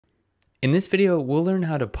In this video, we'll learn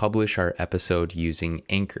how to publish our episode using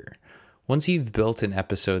Anchor. Once you've built an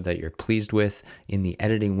episode that you're pleased with, in the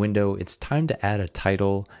editing window, it's time to add a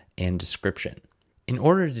title and description. In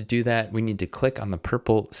order to do that, we need to click on the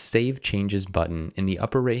purple Save Changes button in the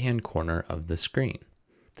upper right-hand corner of the screen.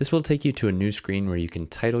 This will take you to a new screen where you can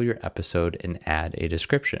title your episode and add a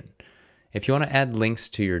description. If you want to add links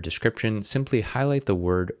to your description, simply highlight the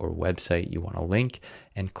word or website you want to link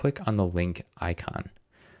and click on the link icon.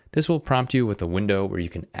 This will prompt you with a window where you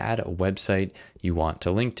can add a website you want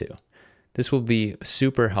to link to. This will be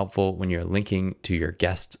super helpful when you're linking to your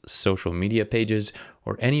guests' social media pages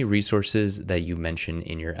or any resources that you mention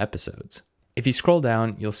in your episodes. If you scroll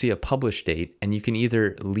down, you'll see a publish date, and you can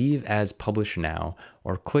either leave as publish now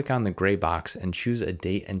or click on the gray box and choose a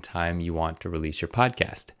date and time you want to release your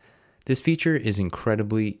podcast. This feature is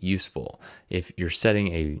incredibly useful if you're setting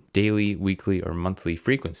a daily, weekly, or monthly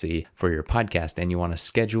frequency for your podcast and you want to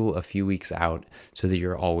schedule a few weeks out so that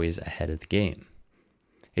you're always ahead of the game.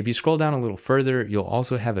 If you scroll down a little further, you'll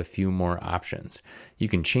also have a few more options. You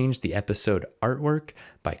can change the episode artwork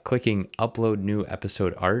by clicking Upload New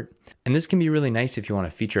Episode Art. And this can be really nice if you want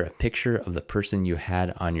to feature a picture of the person you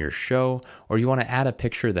had on your show, or you want to add a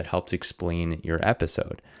picture that helps explain your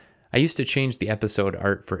episode. I used to change the episode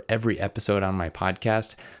art for every episode on my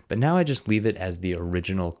podcast, but now I just leave it as the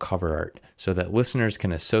original cover art so that listeners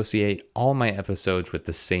can associate all my episodes with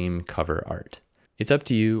the same cover art. It's up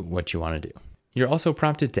to you what you want to do. You're also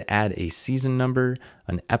prompted to add a season number,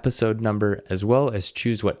 an episode number, as well as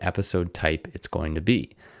choose what episode type it's going to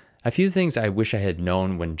be. A few things I wish I had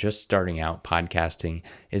known when just starting out podcasting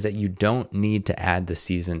is that you don't need to add the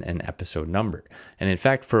season and episode number. And in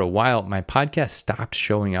fact, for a while, my podcast stopped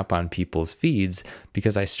showing up on people's feeds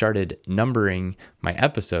because I started numbering my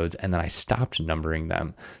episodes and then I stopped numbering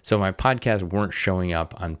them. So my podcasts weren't showing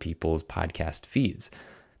up on people's podcast feeds.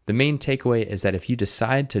 The main takeaway is that if you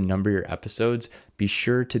decide to number your episodes, be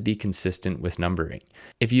sure to be consistent with numbering.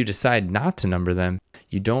 If you decide not to number them,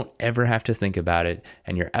 you don't ever have to think about it,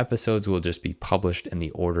 and your episodes will just be published in the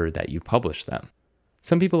order that you publish them.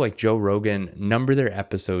 Some people like Joe Rogan number their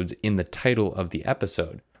episodes in the title of the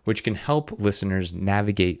episode, which can help listeners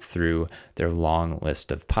navigate through their long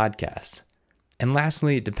list of podcasts. And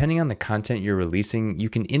lastly, depending on the content you're releasing, you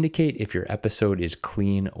can indicate if your episode is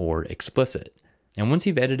clean or explicit. And once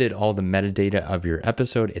you've edited all the metadata of your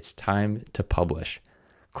episode, it's time to publish.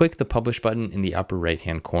 Click the publish button in the upper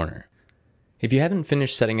right-hand corner. If you haven't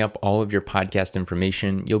finished setting up all of your podcast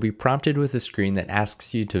information, you'll be prompted with a screen that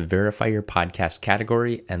asks you to verify your podcast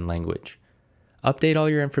category and language. Update all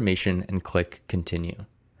your information and click Continue.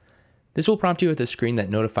 This will prompt you with a screen that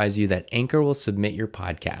notifies you that Anchor will submit your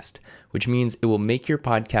podcast, which means it will make your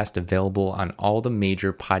podcast available on all the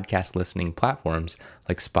major podcast listening platforms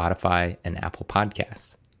like Spotify and Apple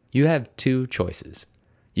Podcasts. You have two choices.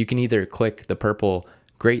 You can either click the purple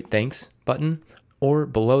Great Thanks button, or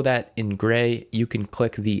below that in gray, you can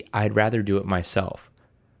click the I'd rather do it myself.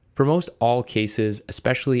 For most all cases,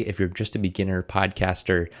 especially if you're just a beginner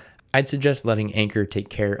podcaster, I'd suggest letting Anchor take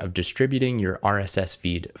care of distributing your RSS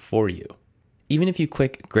feed for you. Even if you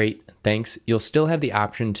click Great Thanks, you'll still have the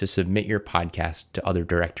option to submit your podcast to other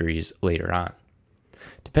directories later on.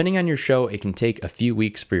 Depending on your show, it can take a few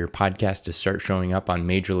weeks for your podcast to start showing up on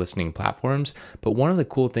major listening platforms, but one of the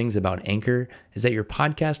cool things about Anchor is that your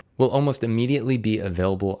podcast will almost immediately be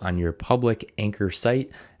available on your public Anchor site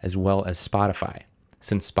as well as Spotify,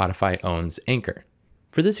 since Spotify owns Anchor.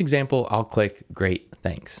 For this example, I'll click Great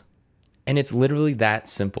Thanks. And it's literally that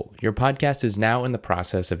simple. Your podcast is now in the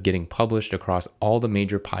process of getting published across all the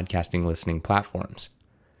major podcasting listening platforms.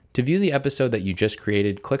 To view the episode that you just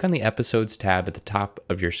created, click on the Episodes tab at the top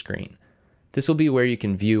of your screen. This will be where you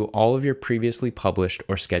can view all of your previously published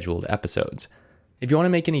or scheduled episodes. If you want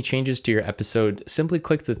to make any changes to your episode, simply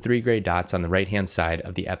click the three gray dots on the right-hand side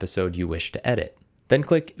of the episode you wish to edit. Then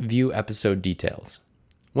click View Episode Details.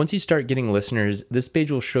 Once you start getting listeners, this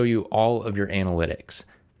page will show you all of your analytics.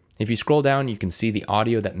 If you scroll down, you can see the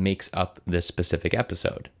audio that makes up this specific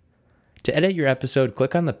episode. To edit your episode,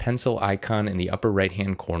 click on the pencil icon in the upper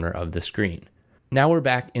right-hand corner of the screen. Now we're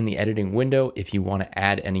back in the editing window if you want to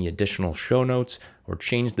add any additional show notes or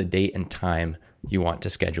change the date and time you want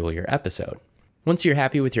to schedule your episode. Once you're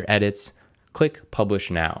happy with your edits, click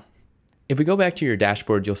Publish Now. If we go back to your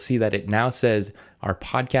dashboard, you'll see that it now says our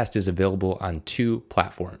podcast is available on 2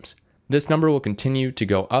 platforms. This number will continue to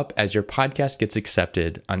go up as your podcast gets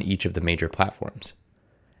accepted on each of the major platforms.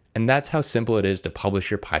 And that's how simple it is to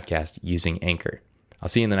publish your podcast using Anchor. I'll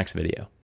see you in the next video.